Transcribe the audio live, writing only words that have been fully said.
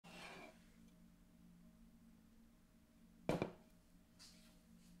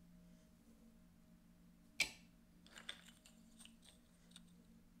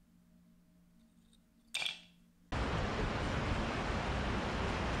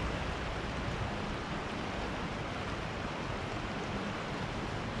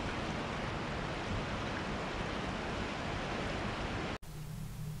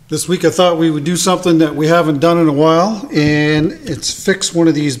This week I thought we would do something that we haven't done in a while, and it's fix one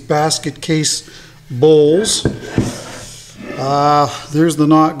of these basket case bowls. There's the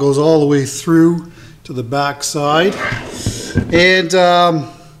knot, goes all the way through to the back side. And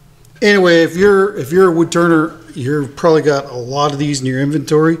anyway, if you're a wood turner, you've probably got a lot of these in your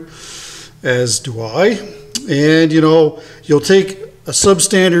inventory, as do I. And you know, you'll take a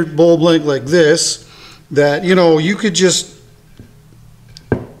substandard bowl blank like this that, you know, you could just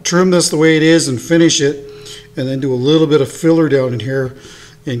trim this the way it is and finish it, and then do a little bit of filler down in here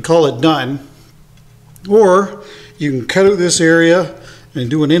and call it done. Or you can cut out this area and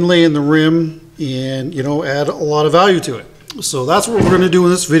do an inlay in the rim and, you know, add a lot of value to it. So that's what we're going to do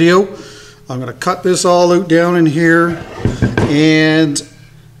in this video. I'm going to cut this all out down in here, and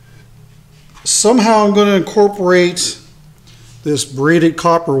somehow I'm going to incorporate this braided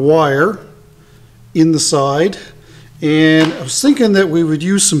copper wire in the side. And I was thinking that we would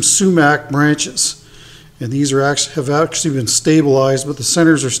use some sumac branches, and these are have actually been stabilized, but the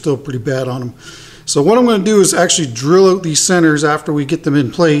centers are still pretty bad on them. So what I'm going to do is actually drill out these centers after we get them in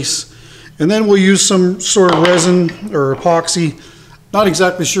place, and then we'll use some sort of resin or epoxy. Not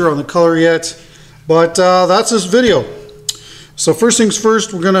exactly sure on the color yet, but that's this video. So first things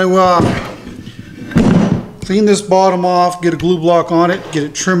first, we're going to clean this bottom off, get a glue block on it, get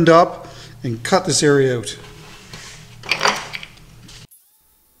it trimmed up, and cut this area out.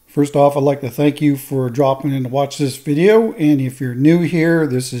 First off, I'd like to thank you for dropping in to watch this video. And if you're new here,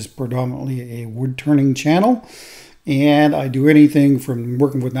 this is predominantly a wood turning channel. And I do anything from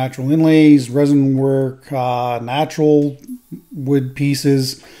working with natural inlays, resin work, natural wood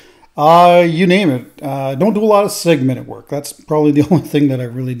pieces, you name it. Don't do a lot of segmented work. That's probably the only thing that I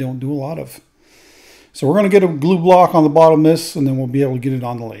really don't do a lot of. So we're going to get a glue block on the bottom of this, and then we'll be able to get it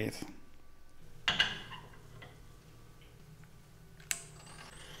on the lathe.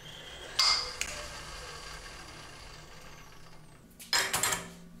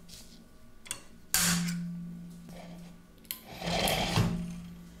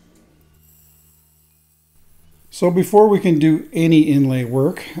 So before we can do any inlay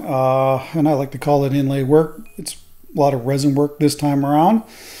work, and I like to call it inlay work, it's a lot of resin work this time around,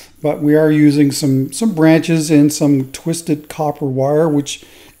 but we are using some branches and some twisted copper wire, which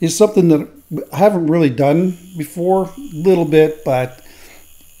is something that I haven't really done before, a little bit, but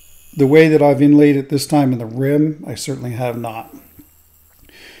the way that I've inlaid it this time in the rim, I certainly have not.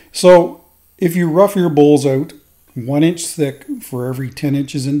 So if you rough your bowls out 1 inch thick for every 10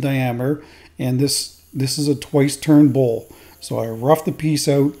 inches in diameter, and this is a twice turned bowl. So I roughed the piece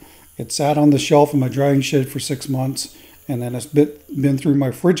out. It sat on the shelf in my drying shed for 6 months, and then it's been through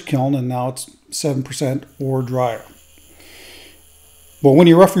my fridge kiln, and now it's 7% or drier. But when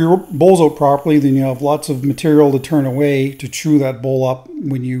you rough your bowls out properly, then you have lots of material to turn away to chew that bowl up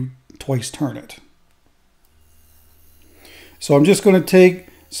when you twice turn it. So I'm just going to take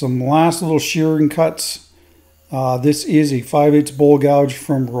some last little shearing cuts. This is a 5/8 bowl gouge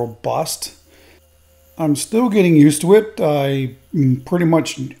from Robust. I'm still getting used to it. I pretty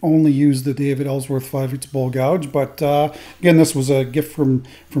much only use the David Ellsworth 5/8 bowl gouge, but again, this was a gift from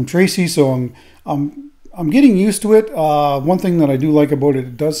Tracy, so I'm getting used to it. One thing that I do like about it,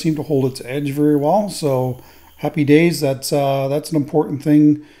 it does seem to hold its edge very well. So happy days. That's an important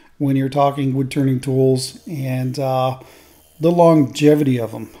thing when you're talking wood turning tools, and the longevity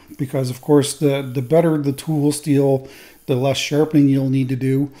of them, because of course the better the tool steel, the less sharpening you'll need to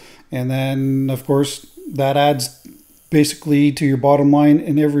do. And then, of course, that adds basically to your bottom line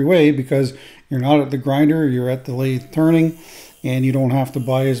in every way, because you're not at the grinder, you're at the lathe turning, and you don't have to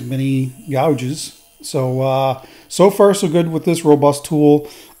buy as many gouges. So, so far so good with this Robust tool.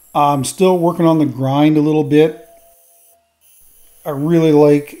 I'm still working on the grind a little bit. I really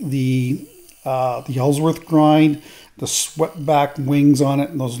like the Ellsworth grind, the swept back wings on it,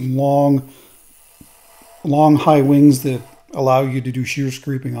 and those long high wings that allow you to do shear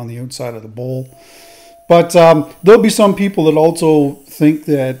scraping on the outside of the bowl. But there'll be some people that also think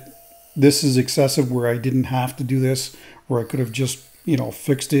that this is excessive, where I didn't have to do this, where I could have just, you know,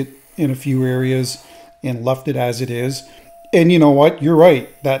 fixed it in a few areas and left it as it is. And you know what? You're right.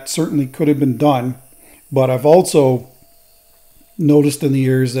 That certainly could have been done. But I've also noticed in the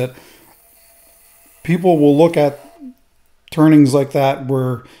years that people will look at turnings like that,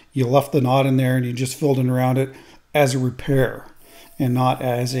 where you left the knot in there and you just filled in around it, as a repair and not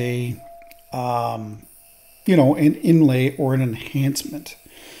as a, you know, an inlay or an enhancement.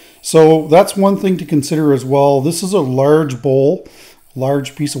 So that's one thing to consider as well. This is a large bowl,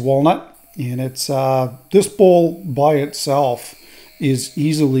 large piece of walnut, and it's this bowl by itself is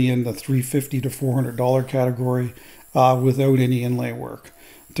easily in the $350 to $400 category without any inlay work.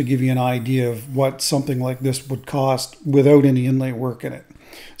 to give you an idea of what something like this would cost without any inlay work in it.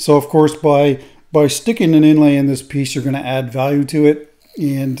 So of course, by sticking an inlay in this piece, you're going to add value to it,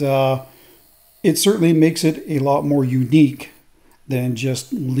 and it certainly makes it a lot more unique than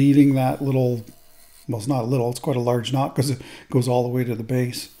just leaving that little, well, it's not a little, it's quite a large knot because it goes all the way to the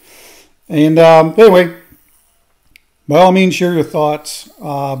base. And anyway, by all means, share your thoughts,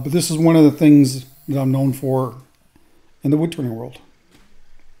 but this is one of the things that I'm known for in the woodturning world.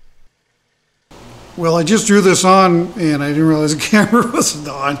 Well, I just drew this on and I didn't realize the camera wasn't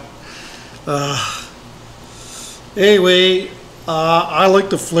on. Anyway, I like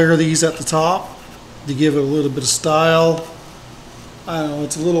to flare these at the top to give it a little bit of style. I don't know,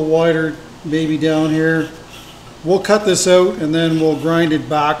 it's a little wider maybe down here. We'll cut this out and then we'll grind it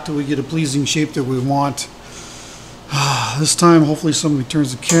back till we get a pleasing shape that we want. This time, hopefully somebody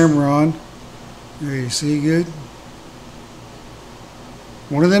turns the camera on. There, you see good?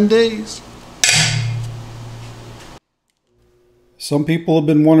 One of them days. Some people have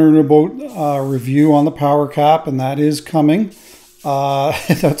been wondering about a review on the power cap, and that is coming.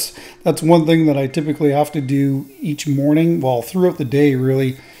 That's one thing that I typically have to do each morning, well, throughout the day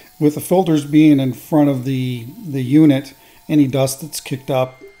really, with the filters being in front of the unit. Any dust that's kicked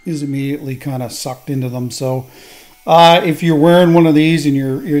up is immediately kind of sucked into them. So if you're wearing one of these and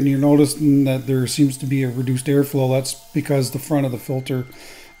you're noticing that there seems to be a reduced airflow, that's because the front of the filter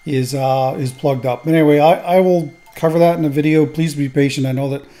is plugged up. But anyway, I will cover that in a video. Please be patient. I know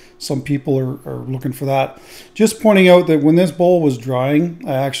that some people are looking for that. Just pointing out that when this bowl was drying,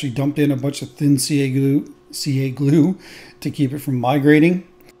 I actually dumped in a bunch of thin CA glue to keep it from migrating.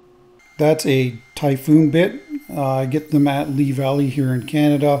 That's a Typhoon bit. I get them at Lee Valley here in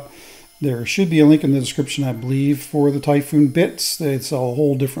Canada. There should be a link in the description, I believe, for the Typhoon bits. They sell a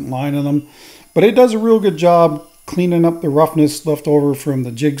whole different line of them. But it does a real good job cleaning up the roughness left over from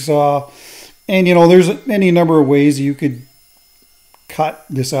the jigsaw. And, you know, there's any number of ways you could cut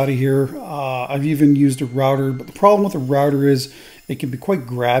this out of here. I've even used a router, but the problem with a router is it can be quite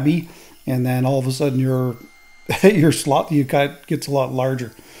grabby, and then all of a sudden your slot that you cut gets a lot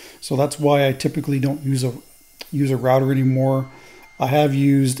larger. So that's why I typically don't use a router anymore. I have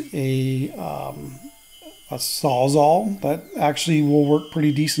used a Sawzall that actually will work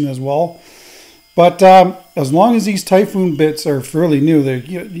pretty decent as well. But as long as these Typhoon bits are fairly new,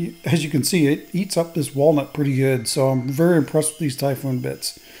 as you can see, it eats up this walnut pretty good. So I'm very impressed with these Typhoon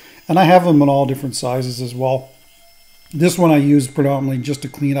bits. And I have them in all different sizes as well. This one I use predominantly just to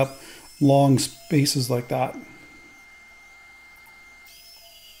clean up long spaces like that.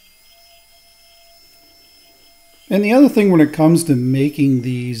 And the other thing when it comes to making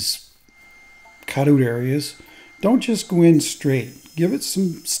these cutout areas, don't just go in straight. Give it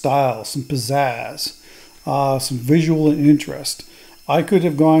some style, some pizzazz, some visual interest. I could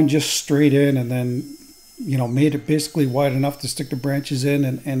have gone just straight in and then, you know, made it basically wide enough to stick the branches in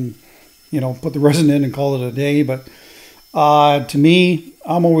and you know, put the resin in and call it a day. But to me,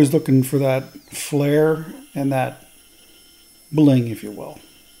 I'm always looking for that flair and that bling, if you will.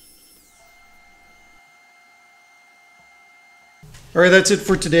 All right, that's it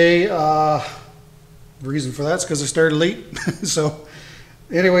for today. The reason for that is because I started late. So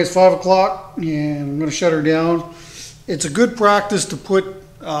anyway, it's 5 o'clock and I'm going to shut her down. It's a good practice to put,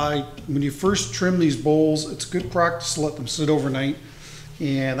 when you first trim these bowls, it's good practice to let them sit overnight.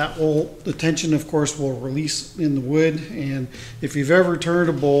 And that will, the tension of course will release in the wood. And if you've ever turned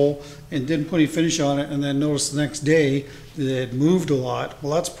a bowl and didn't put any finish on it and then noticed the next day that it moved a lot,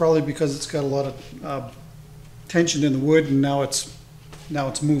 well, that's probably because it's got a lot of tension in the wood and now it's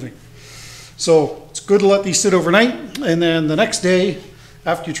moving. So it's good to let these sit overnight, and then the next day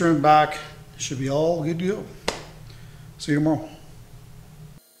after you trim it back, it should be all good to go. See you tomorrow.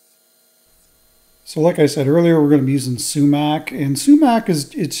 So like I said earlier, we're going to be using sumac, and sumac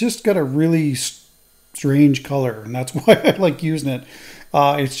it's just got a really strange color, and that's why I like using it.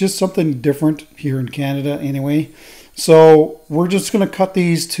 It's just something different here in Canada anyway. So we're just going to cut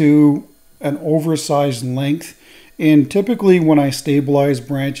these to an oversized length, and typically when I stabilize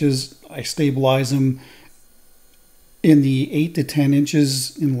branches, I stabilize them in the 8 to 10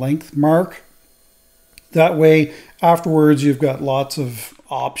 inches in length mark. That way, afterwards, you've got lots of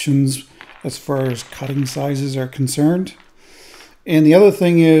options as far as cutting sizes are concerned. And the other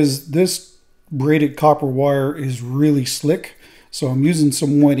thing is this braided copper wire is really slick. So I'm using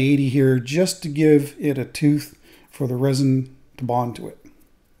some 180 here just to give it a tooth for the resin to bond to it.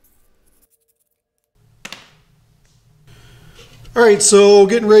 All right, so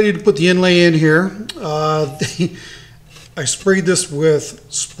getting ready to put the inlay in here. I sprayed this with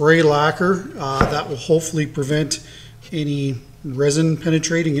spray lacquer. That will hopefully prevent any resin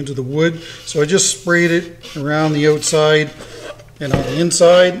penetrating into the wood. So I just sprayed it around the outside and on the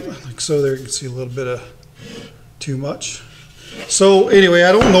inside, like so. There you can see a little bit of too much. So anyway,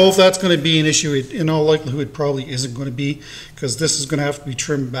 I don't know if that's going to be an issue. In all likelihood, it probably isn't going to be, because this is going to have to be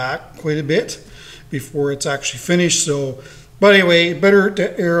trimmed back quite a bit before it's actually finished. So, but anyway, better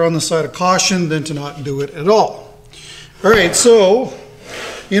to err on the side of caution than to not do it at all. All right, so,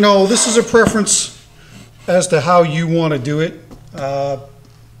 you know, this is a preference as to how you want to do it.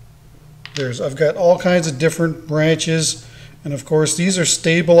 I've got all kinds of different branches, and of course these are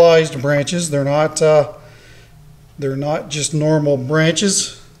stabilized branches. They're not just normal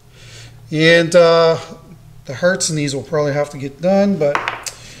branches. And the hearts in these will probably have to get done, but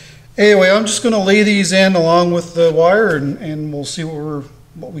anyway, I'm just going to lay these in along with the wire, and we'll see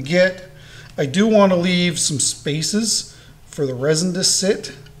what we get. I do want to leave some spaces for the resin to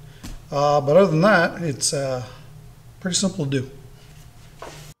sit, but other than that, it's pretty simple to do.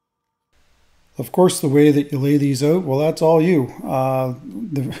 Of course, the way that you lay these out, well, that's all you.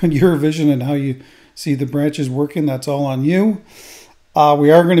 Your vision and how you see the branches working, that's all on you.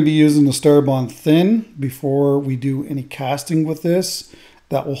 We are going to be using the Starbond thin before we do any casting with this.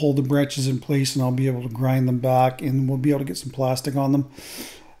 That will hold the branches in place, and I'll be able to grind them back, and we'll be able to get some plastic on them.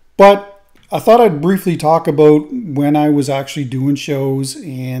 But I thought I'd briefly talk about when I was actually doing shows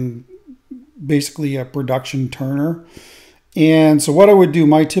and basically a production turner. And so what I would do,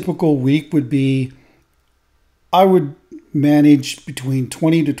 my typical week would be, I would manage between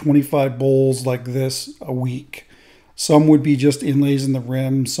 20 to 25 bowls like this a week. Some would be just inlays in the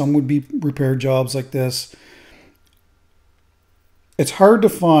rim. Some would be repair jobs like this. It's hard to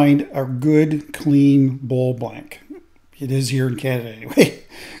find a good, clean bowl blank. It is here in Canada anyway.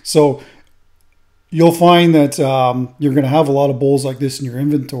 So you'll find that you're going to have a lot of bowls like this in your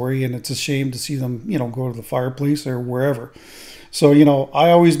inventory, and it's a shame to see them, you know, go to the fireplace or wherever. So, you know,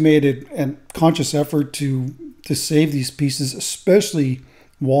 I always made it a conscious effort to save these pieces, especially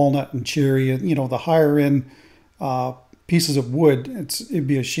walnut and cherry, and, you know, the higher end pieces of wood. It'd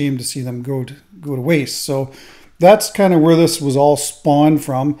be a shame to see them go to waste. So that's kind of where this was all spawned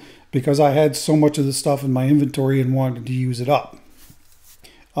from, because I had so much of this stuff in my inventory and wanted to use it up.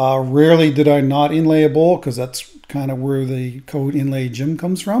 Rarely did I not inlay a bowl, because that's kind of where the code inlay gem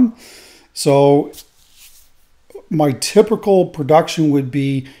comes from. So my typical production would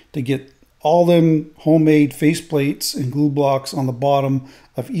be to get all them homemade face plates and glue blocks on the bottom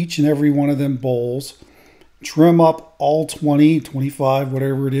of each and every one of them bowls, trim up all 20, 25,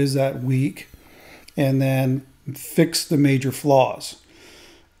 whatever it is that week, and then fix the major flaws.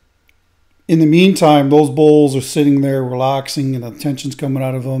 In the meantime, those bowls are sitting there relaxing, and the tension's coming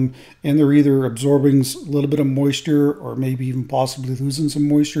out of them, and they're either absorbing a little bit of moisture or maybe even possibly losing some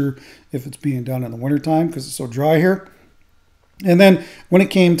moisture if it's being done in the wintertime because it's so dry here. And then when it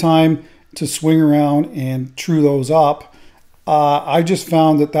came time to swing around and true those up, I just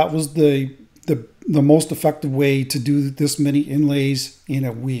found that was the most effective way to do this many inlays in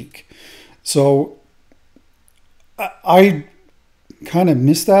a week. So I kind of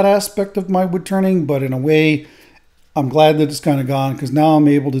missed that aspect of my wood turning, but in a way, I'm glad that it's kind of gone, because now I'm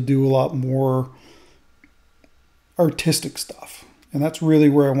able to do a lot more artistic stuff. And that's really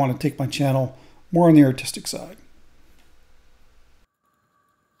where I want to take my channel, more on the artistic side.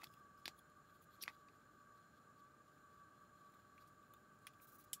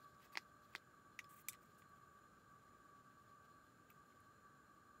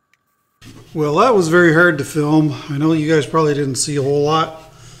 Well, that was very hard to film. I know you guys probably didn't see a whole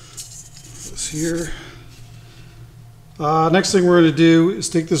lot. This here. Next thing we're going to do is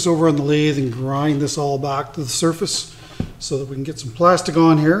take this over on the lathe and grind this all back to the surface so that we can get some plastic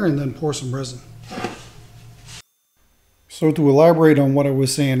on here and then pour some resin. So to elaborate on what I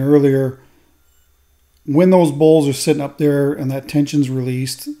was saying earlier, when those bowls are sitting up there and that tension's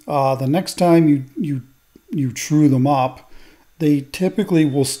released, the next time you true them up, they typically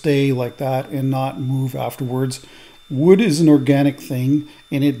will stay like that and not move afterwards. Wood is an organic thing,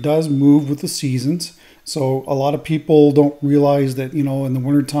 and it does move with the seasons. So a lot of people don't realize that, you know, in the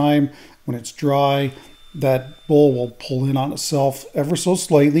wintertime when it's dry, that bowl will pull in on itself ever so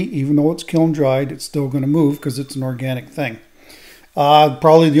slightly. Even though it's kiln dried, it's still going to move because it's an organic thing.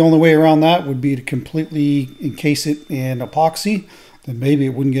 Probably the only way around that would be to completely encase it in epoxy. Then maybe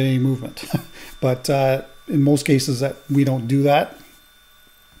it wouldn't get any movement. But in most cases that we don't do that.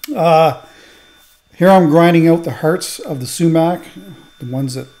 Here I'm grinding out the hearts of the sumac, the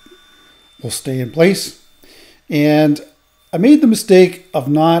ones that will stay in place. And I made the mistake of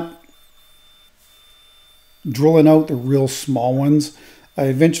not drilling out the real small ones. I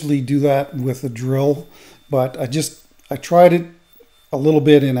eventually do that with a drill, but I tried it a little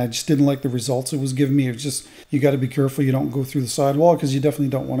bit and I just didn't like the results it was giving me. It's just, you got to be careful you don't go through the sidewall, because you definitely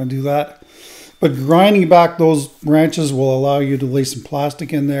don't want to do that. But grinding back those branches will allow you to lay some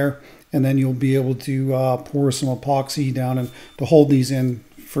plastic in there, and then you'll be able to pour some epoxy down and to hold these in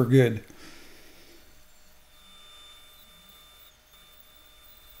for good.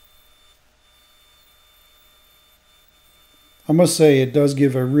 I must say it does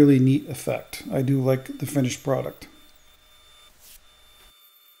give a really neat effect. I do like the finished product.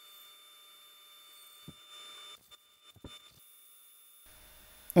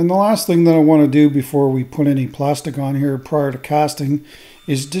 And the last thing that I want to do before we put any plastic on here prior to casting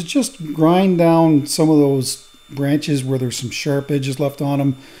is to just grind down some of those branches where there's some sharp edges left on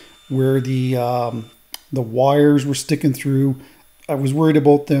them, where the wires were sticking through. I was worried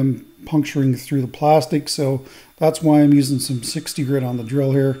about them puncturing through the plastic, so that's why I'm using some 60 grit on the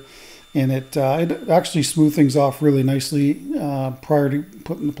drill here. And it actually smoothed things off really nicely prior to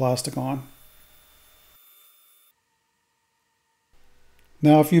putting the plastic on.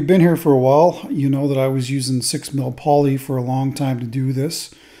 Now, if you've been here for a while, you know that I was using 6mm poly for a long time to do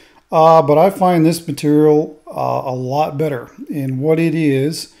this. But I find this material a lot better. And what it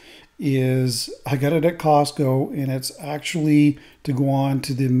is I got it at Costco, and it's actually to go on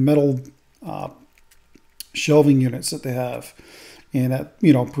to the metal shelving units that they have. And that,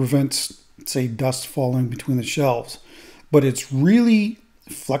 you know, prevents, say, dust falling between the shelves. But it's really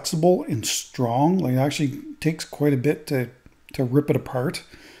flexible and strong. Like, it actually takes quite a bit to rip it apart,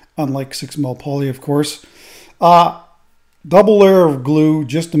 unlike 6mm poly, of course. Double layer of glue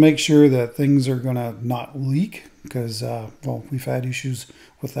just to make sure that things are gonna not leak, because well, we've had issues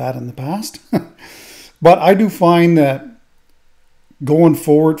with that in the past. But I do find that going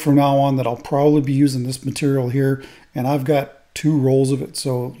forward from now on that I'll probably be using this material here, and I've got 2 rolls of it,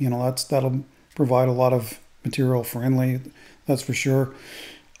 so you know that'll provide a lot of material friendly, that's for sure.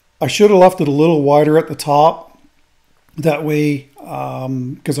 I should have left it a little wider at the top. That way,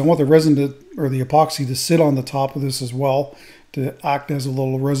 because I want the resin or the epoxy to sit on the top of this as well, to act as a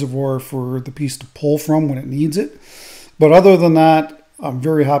little reservoir for the piece to pull from when it needs it. But other than that, I'm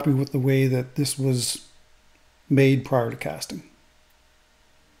very happy with the way that this was made prior to casting.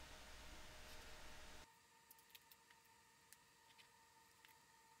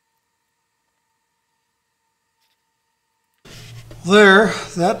 There,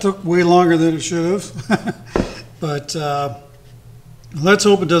 that took way longer than it should have. But let's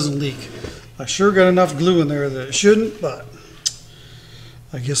hope it doesn't leak. I sure got enough glue in there that it shouldn't, but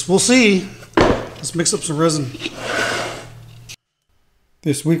I guess we'll see. Let's mix up some resin.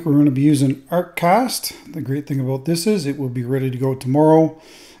 This week we're going to be using Art Cast. The great thing about this is it will be ready to go tomorrow.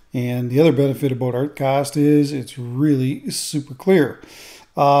 And the other benefit about Art Cast is it's really super clear.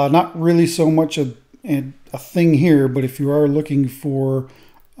 Not really so much a thing here, but if you are looking for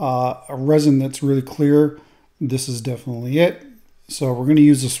a resin that's really clear, this is definitely it. So we're going to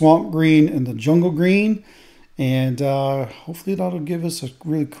use the swamp green and the jungle green, and hopefully that'll give us a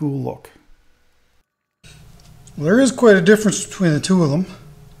really cool look. Well, there is quite a difference between the two of them,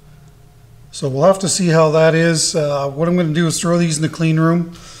 so we'll have to see how that is. What I'm going to do is throw these in the clean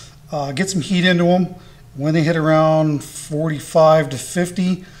room, get some heat into them. When they hit around 45 to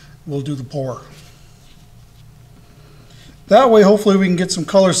 50, we'll do the pour. That way, hopefully we can get some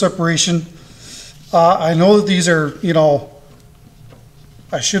color separation. I know that these are, you know,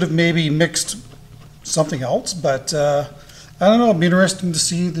 I should have maybe mixed something else, but I don't know. It'll be interesting to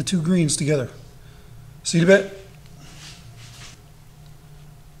see the 2 greens together. See you in a bit.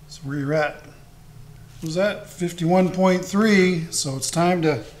 So where you're at. What was that? 51.3. So it's time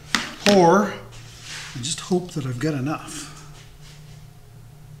to pour. I just hope that I've got enough.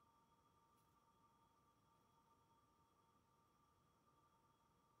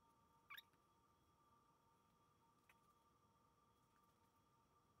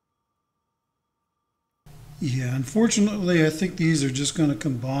 Yeah, unfortunately, I think these are just going to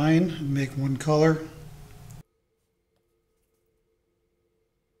combine and make one color.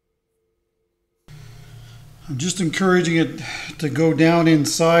 I'm just encouraging it to go down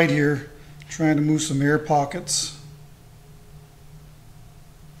inside here, trying to move some air pockets.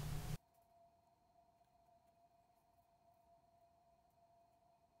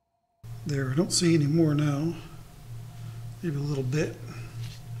 There, I don't see any more now. Maybe a little bit.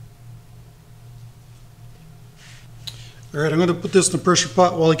 All right, I'm going to put this in the pressure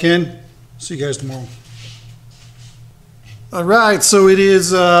pot while I can. See you guys tomorrow. All right, so it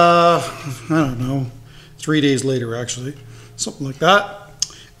is, I don't know, 3 days later actually, something like that.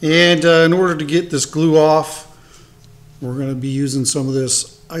 And in order to get this glue off, we're going to be using some of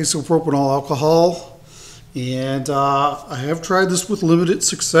this isopropyl alcohol. And I have tried this with limited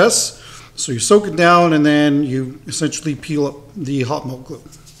success. So you soak it down and then you essentially peel up the hot melt glue.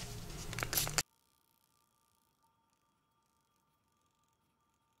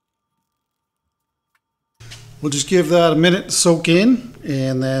 We'll just give that a minute to soak in,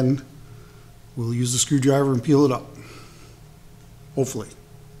 and then we'll use the screwdriver and peel it up. Hopefully.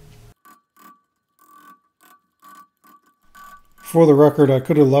 For the record, I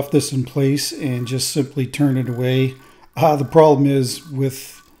could have left this in place and just simply turned it away. The problem is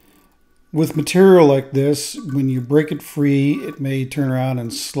with material like this, when you break it free, it may turn around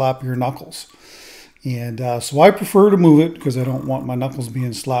and slap your knuckles. And so I prefer to move it because I don't want my knuckles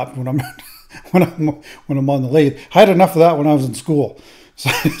being slapped when I'm when I'm on the lathe. I had enough of that when I was in school,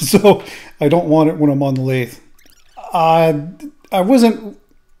 so I don't want it when I'm on the lathe. I wasn't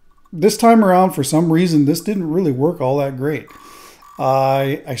this time around, for some reason. This didn't really work all that great.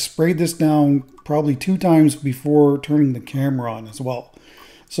 I sprayed this down probably 2 times before turning the camera on as well.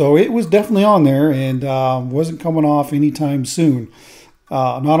 So it was definitely on there and wasn't coming off anytime soon.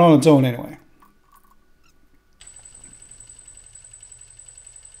 Not on its own anyway.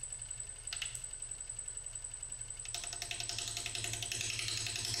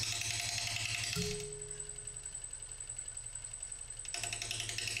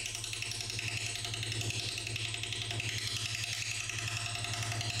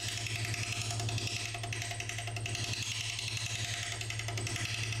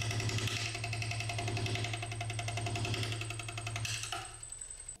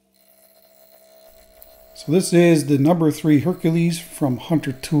 So this is the number 3 Hercules from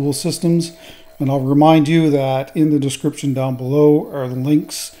Hunter Tool Systems. And I'll remind you that in the description down below are the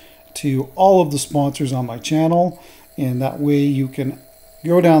links to all of the sponsors on my channel. And that way you can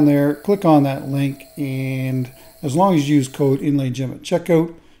go down there, click on that link, and as long as you use code InlayGym at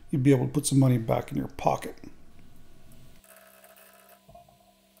checkout, you'll be able to put some money back in your pocket.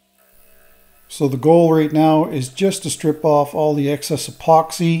 So the goal right now is just to strip off all the excess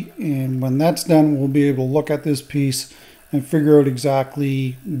epoxy, and when that's done, we'll be able to look at this piece and figure out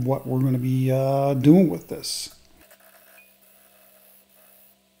exactly what we're going to be doing with this.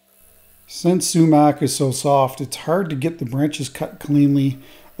 Since sumac is so soft, it's hard to get the branches cut cleanly.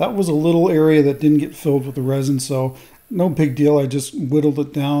 That was a little area that didn't get filled with the resin, so no big deal. I just whittled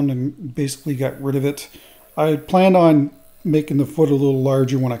it down and basically got rid of it. I planned on making the foot a little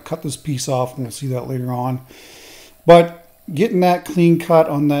larger when I cut this piece off, and we'll see that later on. But getting that clean cut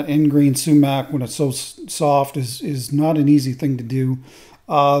on that end grain sumac when it's so soft is not an easy thing to do.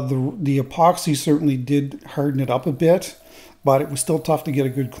 The epoxy certainly did harden it up a bit, but it was still tough to get a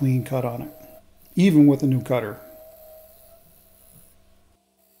good clean cut on it, even with a new cutter.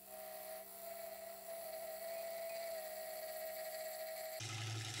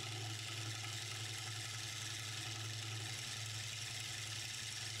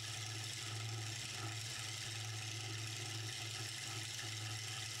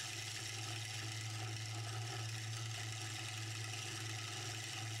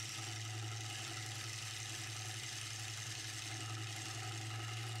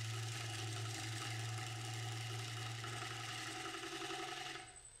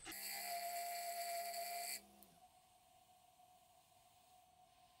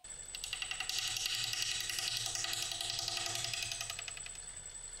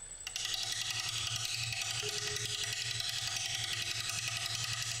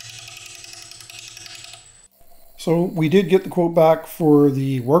 So we did get the quote back for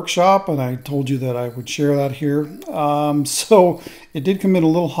the workshop, and I told you that I would share that here. So it did come in a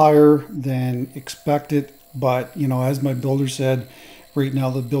little higher than expected, but you know, as my builder said, right now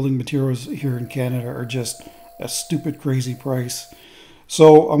the building materials here in Canada are just a stupid crazy price.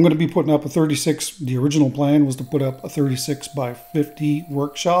 So I'm going to be putting up a 36. The original plan was to put up a 36 by 50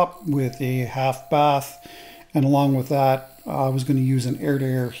 workshop with a half bath, and along with that I was going to use an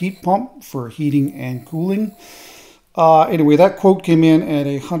air-to-air heat pump for heating and cooling. Anyway, that quote came in at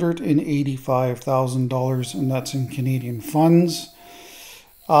 $185,000, and that's in Canadian funds.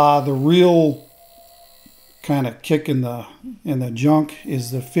 The real kind of kick in the junk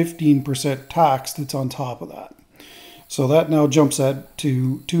is the 15% tax that's on top of that. So that now jumps at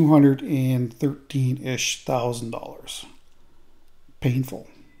to $213-ish thousand. Painful.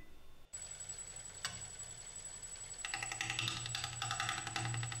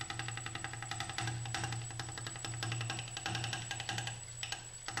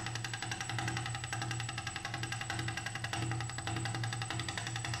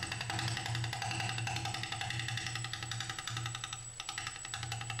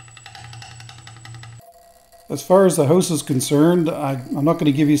 As far as the house is concerned, I'm not going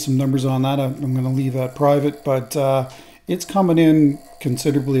to give you some numbers on that. I'm going to leave that private, but it's coming in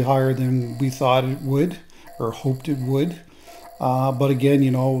considerably higher than we thought it would or hoped it would. But again,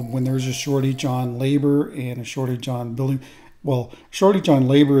 you know, when there's a shortage on labor and a shortage on building, well, shortage on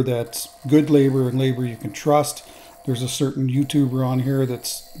labor that's good labor and labor you can trust. There's a certain YouTuber on here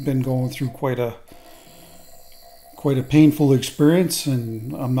that's been going through quite a painful experience,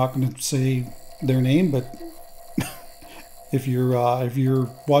 and I'm not going to say their name, but if you're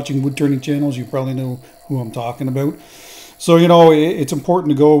watching wood turning channels, you probably know who I'm talking about. So, you know, it's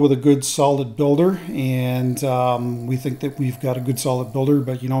important to go with a good solid builder, and we think that we've got a good solid builder,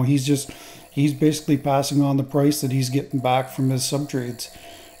 but you know, he's basically passing on the price that he's getting back from his subtrades,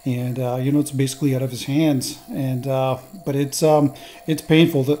 and you know, it's basically out of his hands. And but it's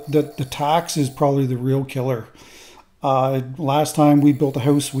painful. The tax is probably the real killer. Last time we built a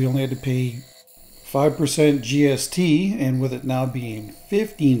house, we only had to pay 5% GST, and with it now being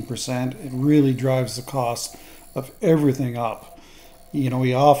 15%, it really drives the cost of everything up. You know,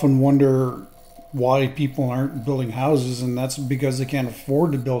 we often wonder why people aren't building houses, and that's because they can't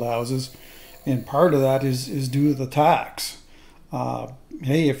afford to build houses, and part of that is due to the tax.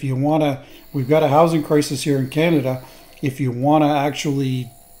 Hey, if you want to, we've got a housing crisis here in Canada. If you want to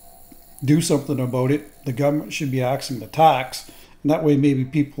actually do something about it, the government should be axing the tax, and that way maybe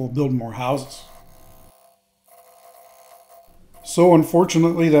people will build more houses. So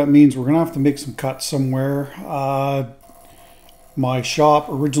unfortunately, that means we're going to have to make some cuts somewhere. My shop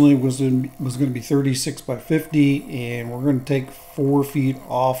originally was going to be 36 by 50, and we're going to take 4 feet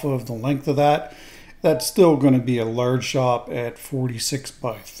off of the length of that. That's still going to be a large shop at 46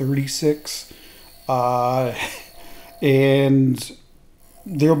 by 36. And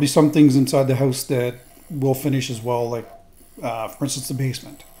there'll be some things inside the house that will finish as well, like for instance, the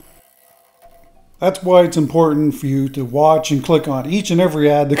basement. That's why it's important for you to watch and click on each and every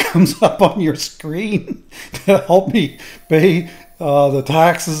ad that comes up on your screen to help me pay the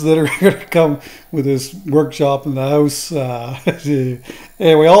taxes that are going to come with this workshop in the house.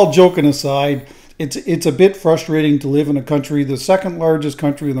 Anyway, all joking aside, it's a bit frustrating to live in a country, the second largest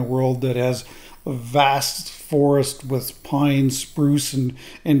country in the world, that has a vast forest with pine, spruce,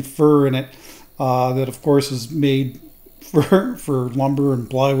 and fir in it, that of course is made for lumber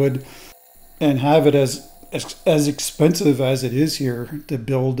and plywood, and have it as expensive as it is here to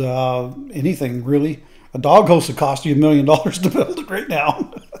build anything, really. A doghouse would cost you $1 million to build it right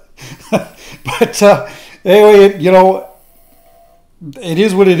now. But anyway, you know, it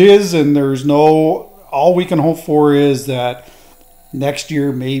is what it is, and there's no, all we can hope for is that next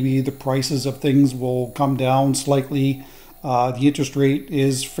year maybe the prices of things will come down slightly. The interest rate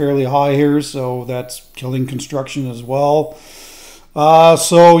is fairly high here, so that's killing construction as well.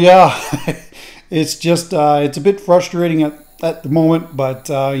 So yeah, it's just it's a bit frustrating at the moment, but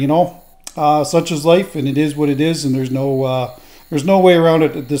you know, such is life, and it is what it is, and there's no way around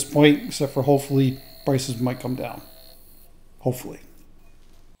it at this point, except for hopefully prices might come down. Hopefully.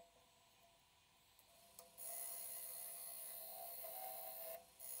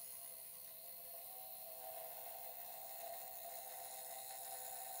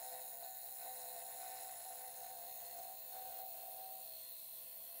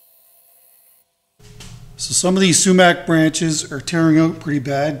 So some of these sumac branches are tearing out pretty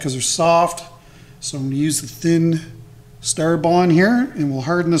bad because they're soft. So I'm going to use the thin Starbond here, and we'll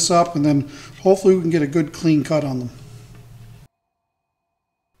harden this up, and then hopefully we can get a good clean cut on them.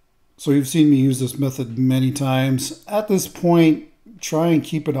 So you've seen me use this method many times. At this point, try and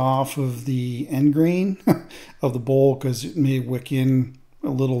keep it off of the end grain of the bowl because it may wick in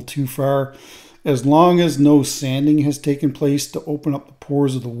a little too far. As long as no sanding has taken place to open up the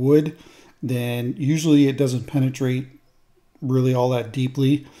pores of the wood, then usually it doesn't penetrate really all that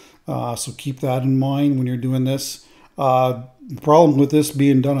deeply. So keep that in mind when you're doing this. The problem with this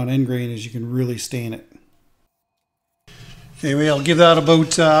being done on end grain is you can really stain it. Anyway, I'll give that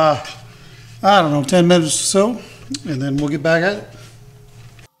about, I don't know, 10 minutes or so, and then we'll get back at it.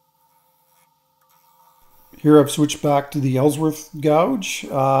 Here I've switched back to the Ellsworth gouge.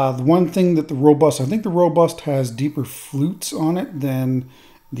 The one thing that the Robust, I think the Robust has deeper flutes on it than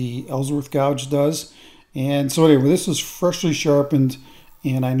the Ellsworth gouge does. And so anyway, this is freshly sharpened,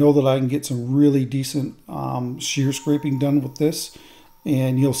 and I know that I can get some really decent shear scraping done with this.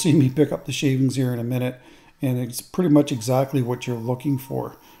 And you'll see me pick up the shavings here in a minute, and it's pretty much exactly what you're looking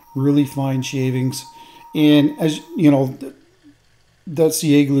for. Really fine shavings. And as you know, that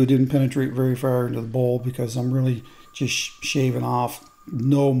CA glue didn't penetrate very far into the bowl because I'm really just shaving off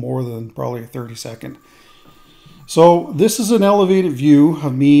no more than probably a 30-second. So this is an elevated view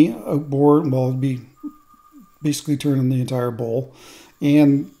of me outboard. Well, it'll be basically turning the entire bowl.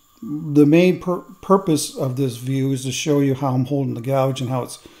 And the main purpose of this view is to show you how I'm holding the gouge and how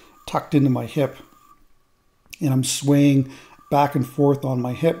it's tucked into my hip. And I'm swaying back and forth on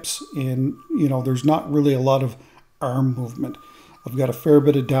my hips. And, you know, there's not really a lot of arm movement. I've got a fair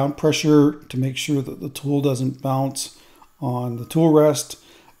bit of down pressure to make sure that the tool doesn't bounce on the tool rest.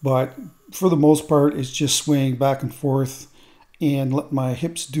 But for the most part, it's just swaying back and forth and let my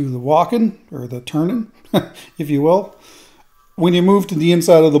hips do the walking or the turning, if you will. When you move to the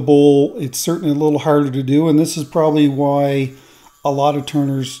inside of the bowl, it's certainly a little harder to do. And this is probably why a lot of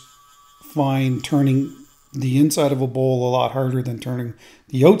turners find turning the inside of a bowl a lot harder than turning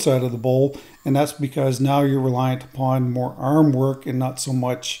the outside of the bowl. And that's because now you're reliant upon more arm work and not so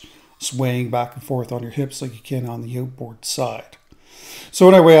much swaying back and forth on your hips like you can on the outboard side. So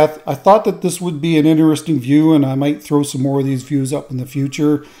anyway, I thought that this would be an interesting view, and I might throw some more of these views up in the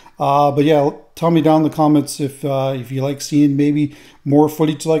future. But yeah, tell me down in the comments if you like seeing maybe more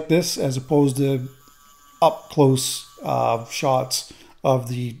footage like this as opposed to up close shots of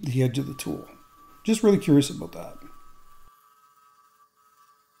the edge of the tool. Just really curious about that.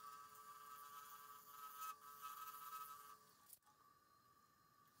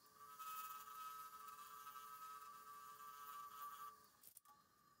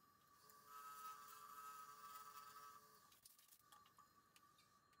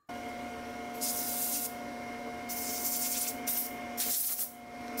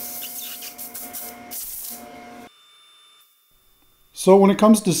 So when it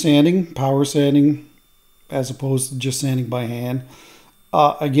comes to sanding, power sanding, as opposed to just sanding by hand,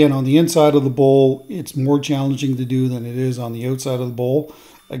 again, on the inside of the bowl, it's more challenging to do than it is on the outside of the bowl.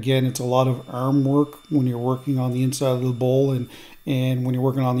 Again, it's a lot of arm work when you're working on the inside of the bowl, and when you're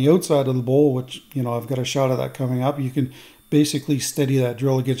working on the outside of the bowl, which, you know, I've got a shot of that coming up, you can basically steady that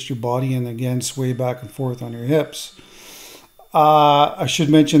drill against your body and again sway back and forth on your hips. I should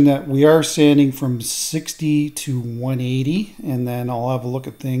mention that we are sanding from 60 to 180, and then I'll have a look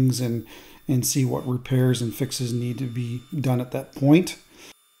at things and see what repairs and fixes need to be done at that point.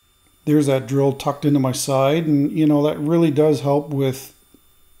 There's that drill tucked into my side, and you know, that really does help with,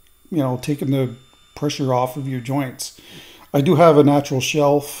 you know, taking the pressure off of your joints. I do have a natural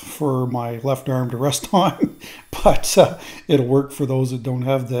shelf for my left arm to rest on, but it'll work for those that don't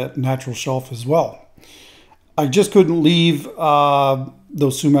have that natural shelf as well. I just couldn't leave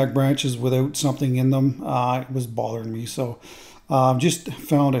those sumac branches without something in them. It was bothering me, so just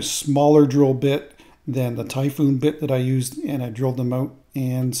found a smaller drill bit than the Typhoon bit that I used, and I drilled them out,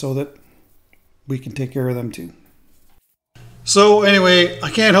 and so that we can take care of them too. So anyway, I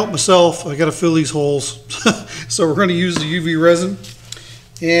can't help myself. I got to fill these holes. So we're going to use the UV resin.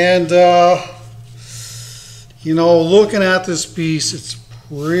 And, you know, looking at this piece, it's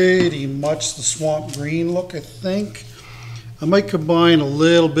pretty much the swamp green look, I think. I might combine a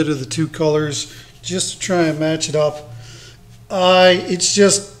little bit of the two colors just to try and match it up. It's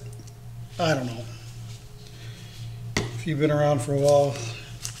just, I don't know. If you've been around for a while,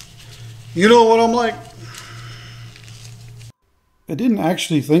 you know what I'm like. I didn't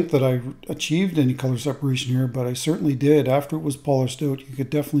actually think that I achieved any color separation here, but I certainly did. After it was polished out, you could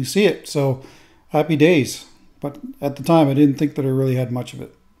definitely see it. So happy days. But at the time, I didn't think that I really had much of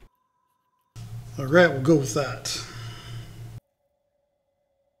it. All right, we'll go with that.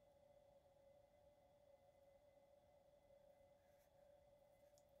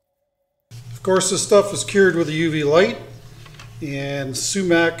 Of course, this stuff is cured with a UV light, and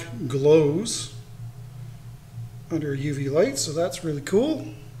sumac glows under a UV light, so that's really cool.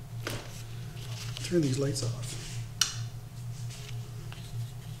 Turn these lights off.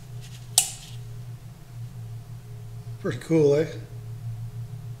 Pretty cool, eh?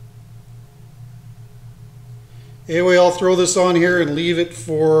 Anyway, I'll throw this on here and leave it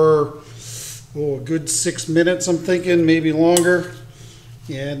for a good 6 minutes, I'm thinking, maybe longer.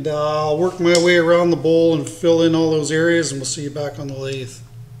 And I'll work my way around the bowl and fill in all those areas, and we'll see you back on the lathe.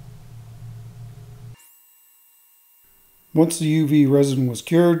 Once the UV resin was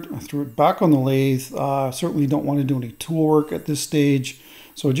cured, I threw it back on the lathe. Certainly don't want to do any tool work at this stage,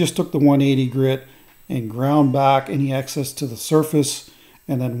 so I just took the 180 grit and ground back any excess to the surface,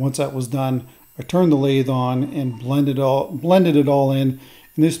 and then once that was done, I turned the lathe on and blended it all in,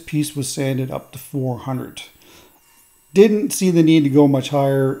 and this piece was sanded up to 400. Didn't see the need to go much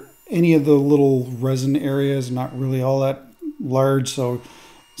higher. Any of the little resin areas not really all that large, so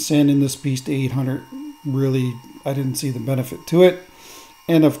sanding this piece to 800, really I didn't see the benefit to it.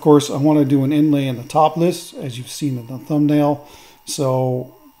 And of course I want to do an inlay in the top list, as you've seen in the thumbnail,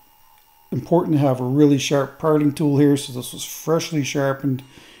 so important to have a really sharp parting tool here. So this was freshly sharpened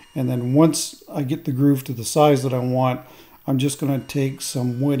And then once I get the groove to the size that I want, I'm just going to take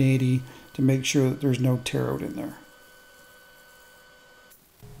some 180 to make sure that there's no tear out in there.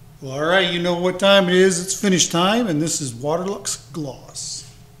 Well, all right, you know what time it is. It's finish time, and this is Waterlux Gloss.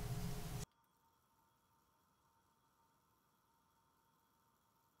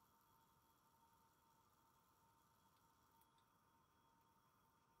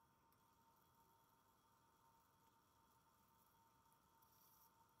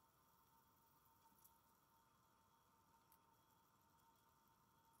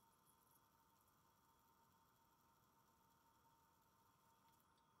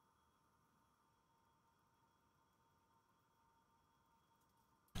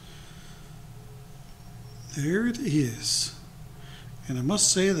 There it is. And I must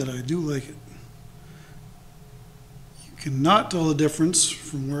say that I do like it. You cannot tell the difference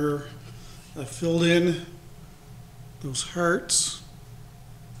from where I filled in those hearts.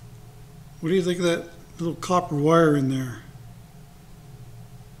 What do you think of that little copper wire in there?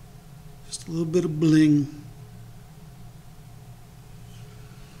 Just a little bit of bling.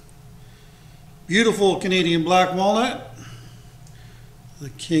 Beautiful Canadian black walnut, the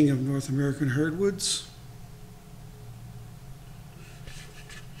king of North American hardwoods.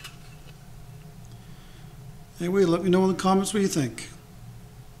 Anyway, let me know in the comments what you think.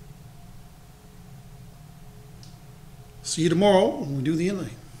 See you tomorrow when we do the inlay.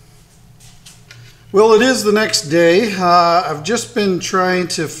 Well, it is the next day. I've just been trying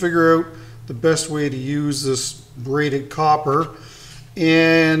to figure out the best way to use this braided copper,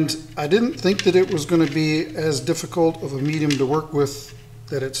 and I didn't think that it was going to be as difficult of a medium to work with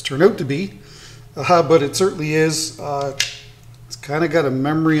that it's turned out to be, but it certainly is. It's kind of got a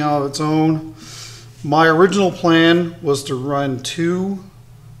memory of its own. My original plan was to run 2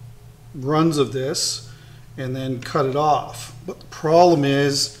 runs of this and then cut it off. But the problem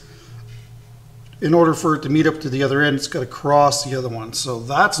is, in order for it to meet up to the other end, it's got to cross the other one. So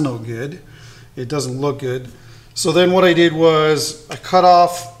that's no good. It doesn't look good. So then what I did was I cut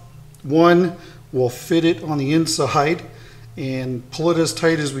off one, we'll fit it on the inside and pull it as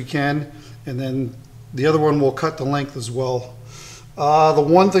tight as we can. And then the other one will cut the length as well. The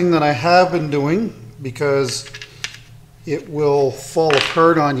one thing that I have been doing, because it will fall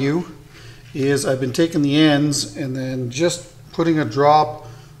apart on you, is I've been taking the ends and then just putting a drop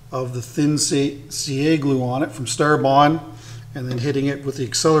of the thin CA glue on it from Starbond and then hitting it with the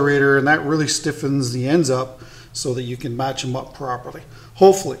accelerator, and that really stiffens the ends up so that you can match them up properly.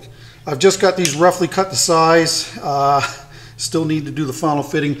 Hopefully. I've just got these roughly cut to size. Still need to do the final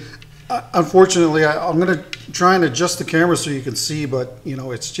fitting. Unfortunately, I'm going to try and adjust the camera so you can see, but you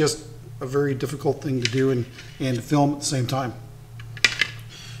know, it's just a very difficult thing to do and to film at the same time.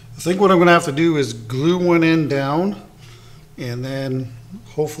 I think what I'm going to have to do is glue one end down, and then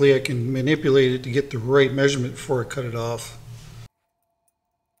hopefully I can manipulate it to get the right measurement before I cut it off.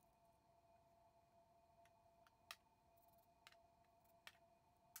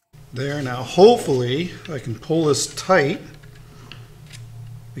 There, now hopefully I can pull this tight,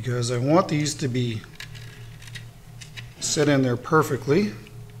 because I want these to be set in there perfectly,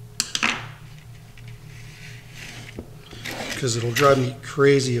 because it'll drive me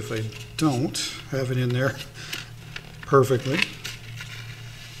crazy if I don't have it in there perfectly.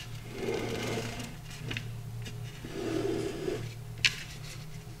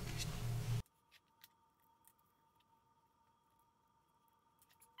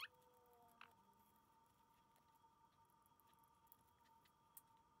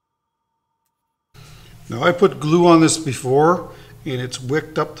 Now I put glue on this before and it's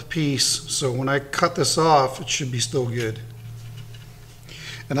wicked up the piece, so when I cut this off it should be still good.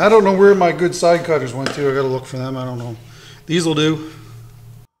 And I don't know where my good side cutters went to. I gotta look for them. I don't know. These will do.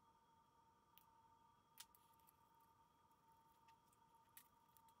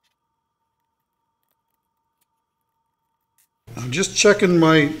 I'm just checking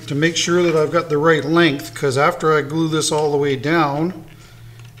to make sure that I've got the right length, because after I glue this all the way down,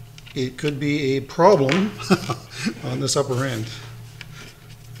 it could be a problem on this upper end.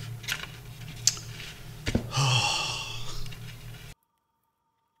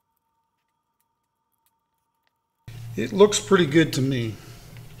 It looks pretty good to me.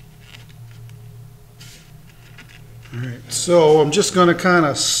 All right, so I'm just going to kind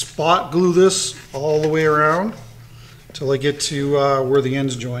of spot glue this all the way around till I get to where the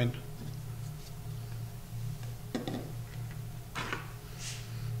ends join.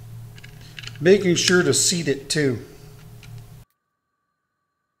 Making sure to seat it too.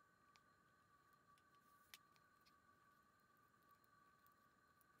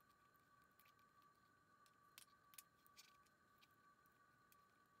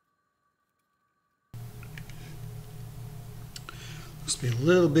 Must be a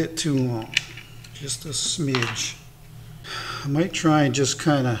little bit too long, just a smidge. I might try and just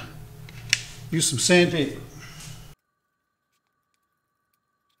kind of use some sandpaper.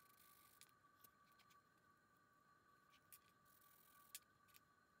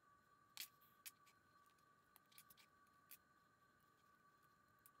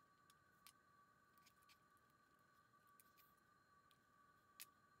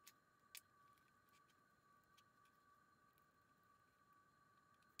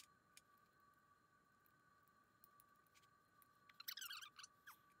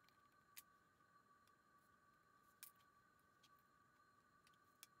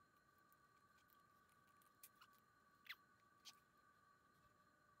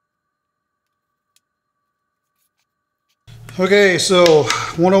 Okay, so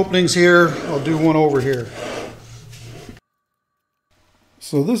one opening's here, I'll do one over here.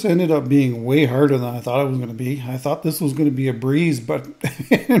 So this ended up being way harder than I thought it was going to be. I thought this was going to be a breeze, but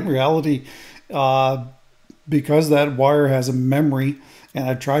in reality, because that wire has a memory, and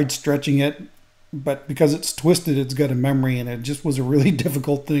I tried stretching it, but because it's twisted, it's got a memory, and it just was a really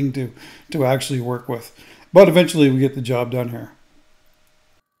difficult thing to actually work with. But eventually we get the job done here.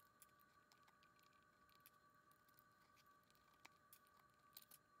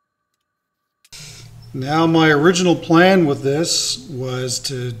 Now my original plan with this was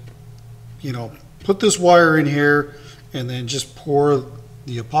to, put this wire in here and then just pour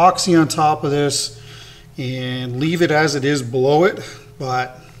the epoxy on top of this and leave it as it is below it.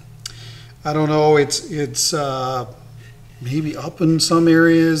 But I don't know, it's maybe up in some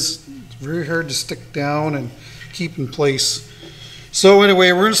areas. It's very hard to stick down and keep in place. So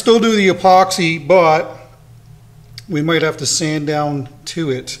anyway, we're going to still do the epoxy, but we might have to sand down to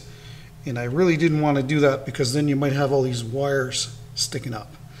it. And I really didn't want to do that because then you might have all these wires sticking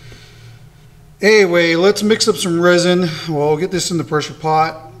up. Anyway, let's mix up some resin. We'll get this in the pressure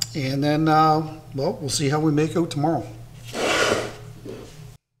pot, and then, well, we'll see how we make out tomorrow.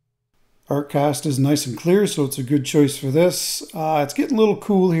 Art cast is nice and clear, so it's a good choice for this. It's getting a little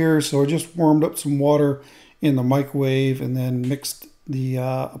cool here, so I just warmed up some water in the microwave and then mixed the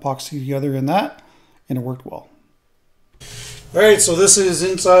epoxy together in that, and it worked well. Alright, so this is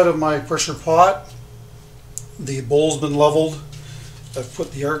inside of my pressure pot. The bowl's been leveled. I've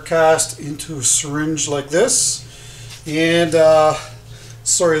put the art cast into a syringe like this. And,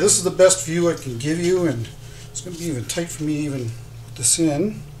 sorry, this is the best view I can give you, and it's going to be even tight for me to even put this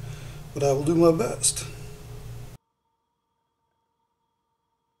in, but I will do my best.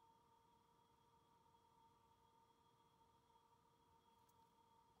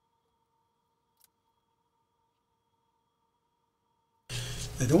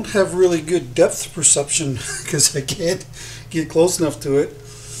 I don't have really good depth perception because I can't get close enough to it.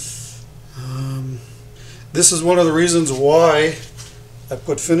 This is one of the reasons why I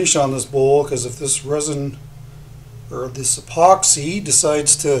put finish on this bowl, because if this resin or this epoxy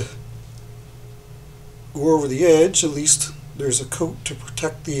decides to go over the edge, at least there's a coat to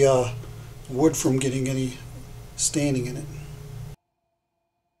protect the wood from getting any staining in it.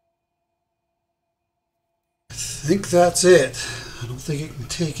 I think that's it. I don't think it can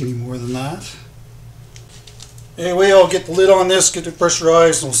take any more than that. Anyway, I'll get the lid on this, get it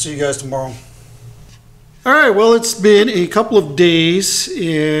pressurized, and we'll see you guys tomorrow. Alright, well, it's been a couple of days,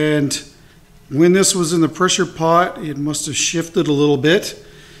 and when this was in the pressure pot, it must have shifted a little bit,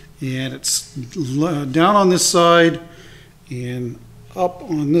 and it's down on this side and up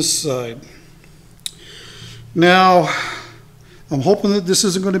on this side. Now, I'm hoping that this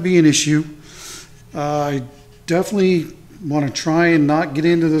isn't going to be an issue. I definitely want to try and not get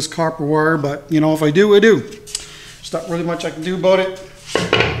into this copper wire, but if I do, I do. There's not really much I can do about it.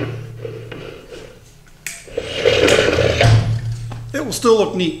 It will still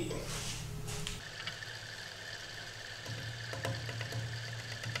look neat.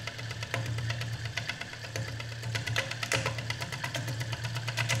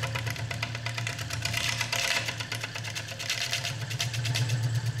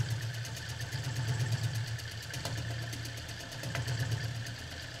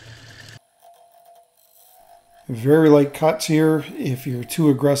 Very light cuts here. If you're too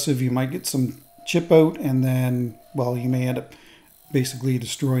aggressive, you might get some chip out, and then, well, you may end up basically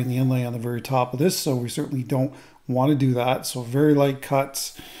destroying the inlay on the very top of this, so we certainly don't want to do that. So very light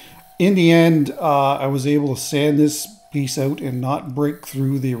cuts. In the end, I was able to sand this piece out and not break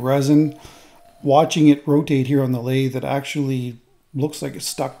through the resin. Watching it rotate here on the lathe, it actually looks like it's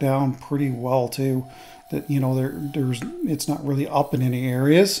stuck down pretty well too. That it's not really up in any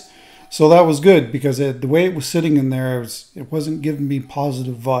areas. So that was good, because the way it was sitting in there, it wasn't giving me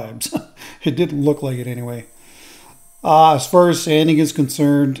positive vibes. It didn't look like it anyway. As far as sanding is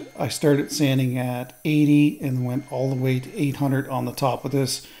concerned, I started sanding at 80 and went all the way to 800 on the top of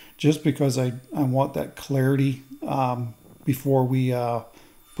this, just because I want that clarity before we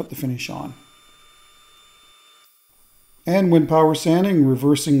put the finish on. And when power sanding,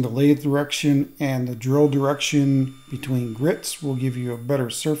 reversing the lathe direction and the drill direction between grits will give you a better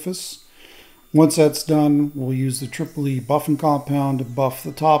surface. Once that's done, we'll use the Triple E buffing compound to buff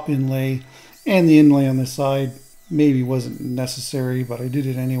the top inlay, and the inlay on the side maybe wasn't necessary, but I did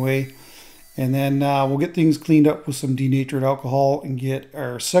it anyway. And then we'll get things cleaned up with some denatured alcohol and get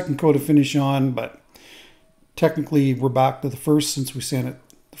our second coat of finish on, but technically we're back to the first since we sanded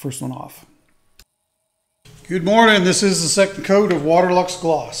the first one off. Good morning, this is the second coat of Waterlux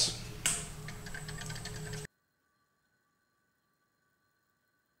Gloss.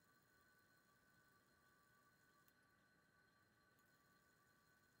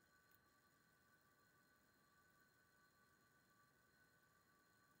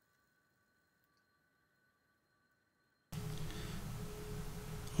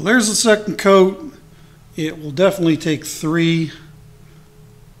 Well, there's the second coat. It will definitely take 3.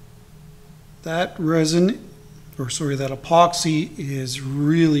 That resin, or sorry, that epoxy is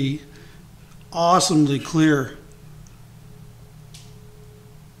really awesomely clear.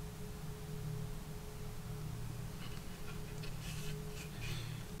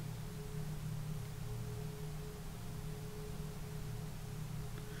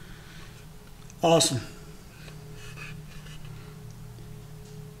 Awesome.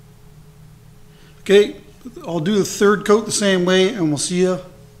 Okay, I'll do the third coat the same way, and we'll see you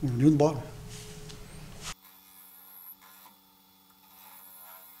when we do the bottom.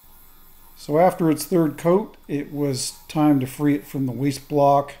 So after its third coat, it was time to free it from the waste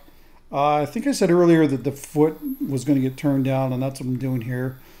block. I think I said earlier that the foot was going to get turned down, and that's what I'm doing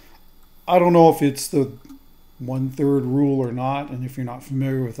here. I don't know if it's the 1/3 rule or not, and if you're not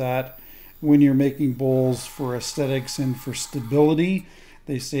familiar with that, when you're making bowls for aesthetics and for stability,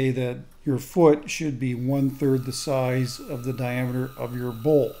 they say that your foot should be 1/3 the size of the diameter of your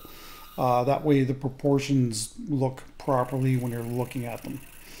bowl. That way the proportions look properly when you're looking at them.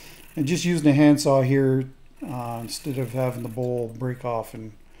 And just using a handsaw here instead of having the bowl break off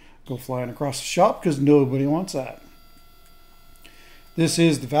and go flying across the shop, because nobody wants that. This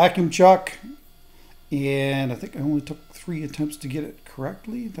is the vacuum chuck, and I think I only took 3 attempts to get it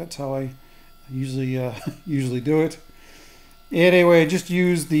correctly. That's how I usually do it. Anyway, I just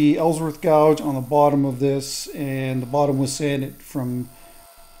used the Ellsworth gouge on the bottom of this, and the bottom was sanded from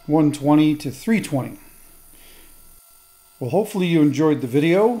 120 to 320. Well, hopefully you enjoyed the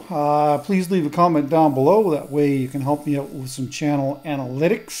video. Please leave a comment down below. That way you can help me out with some channel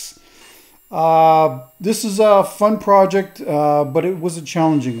analytics. This is a fun project, but it was a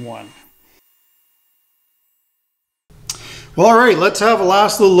challenging one. Well, all right, let's have a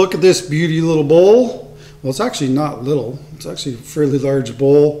last little look at this beauty little bowl. Well, it's actually not little. It's actually a fairly large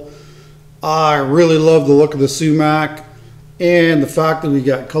bowl. I really love the look of the sumac and the fact that we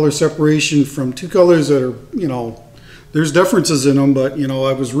got color separation from 2 colors that are, you know, there's differences in them, but you know,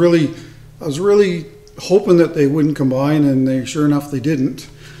 I was really hoping that they wouldn't combine, and sure enough they didn't.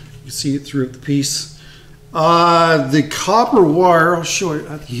 You can see it throughout the piece. The copper wire, I'll show you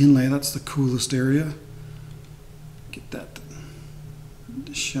at the inlay. That's the coolest area. Get that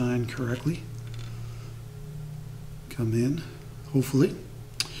to shine correctly. Come in, hopefully.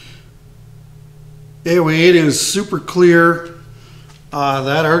 Anyway, it is super clear.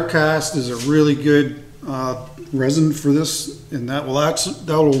 That art cast is a really good resin for this, and that will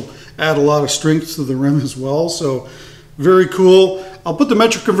add a lot of strength to the rim as well. So very cool. I'll put the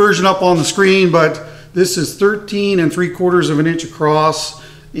metric conversion up on the screen, but this is 13 3/4 of an inch across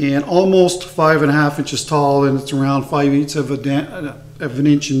and almost 5.5 inches tall, and it's around 5/8 of an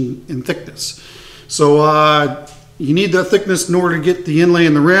inch in thickness. So you need that thickness in order to get the inlay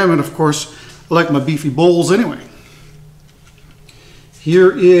and the rim, and of course I like my beefy bowls anyway.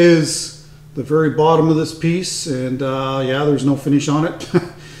 Here is the very bottom of this piece, and yeah, there's no finish on it.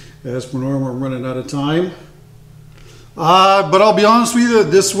 As per normal, I'm running out of time. But I'll be honest with you,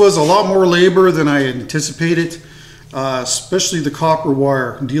 this was a lot more labor than I anticipated, especially the copper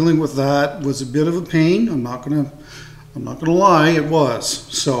wire. Dealing with that was a bit of a pain. I'm not gonna lie, it was.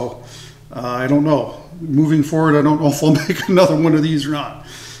 So I don't know. Moving forward, I don't know if I'll make another one of these or not.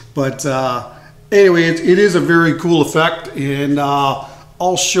 But anyway, it is a very cool effect, and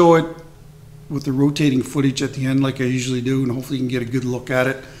I'll show it with the rotating footage at the end like I usually do, and hopefully you can get a good look at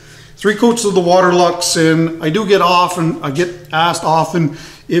it. 3 coats of the Waterlux, and I do get asked often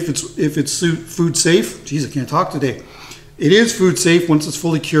if it's food safe. Geez, I can't talk today. It is food safe once it's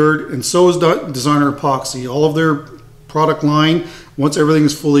fully cured, and so is designer epoxy. All of their product line. Once everything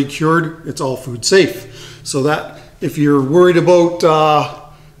is fully cured, it's all food safe. So that if you're worried about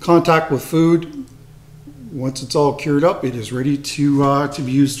contact with food, once it's all cured up, it is ready to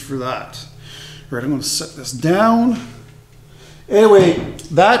be used for that. All right, I'm going to set this down. Anyway,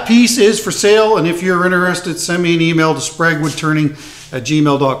 that piece is for sale, and if you're interested, send me an email to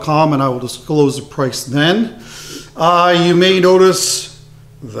spraguewoodturning@gmail.com and I will disclose the price then. You may notice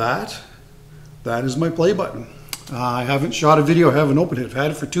that is my play button. I haven't shot a video, I haven't opened it. I've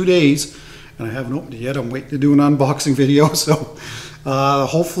had it for 2 days and I haven't opened it yet. I'm waiting to do an unboxing video, so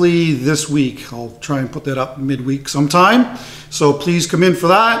hopefully this week. I'll try and put that up midweek sometime. So please come in for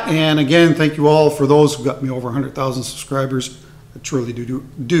that. And again, thank you all for those who got me over 100,000 subscribers. I truly do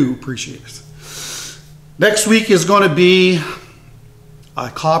appreciate it. Next week is going to be a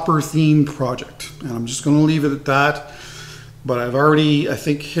copper themed project, and I'm just going to leave it at that. But I've already, I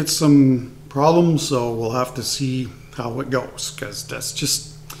think, hit some problems, so we'll have to see how it goes, because that's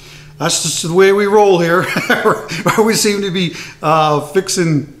just the way we roll here. We seem to be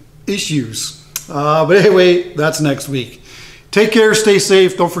fixing issues. But anyway, that's next week. Take care, stay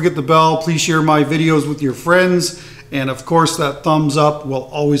safe, don't forget the bell. Please share my videos with your friends. And of course, that thumbs up will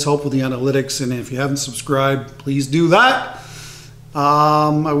always help with the analytics. And if you haven't subscribed, please do that.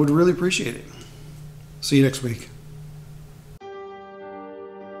 I would really appreciate it. See you next week.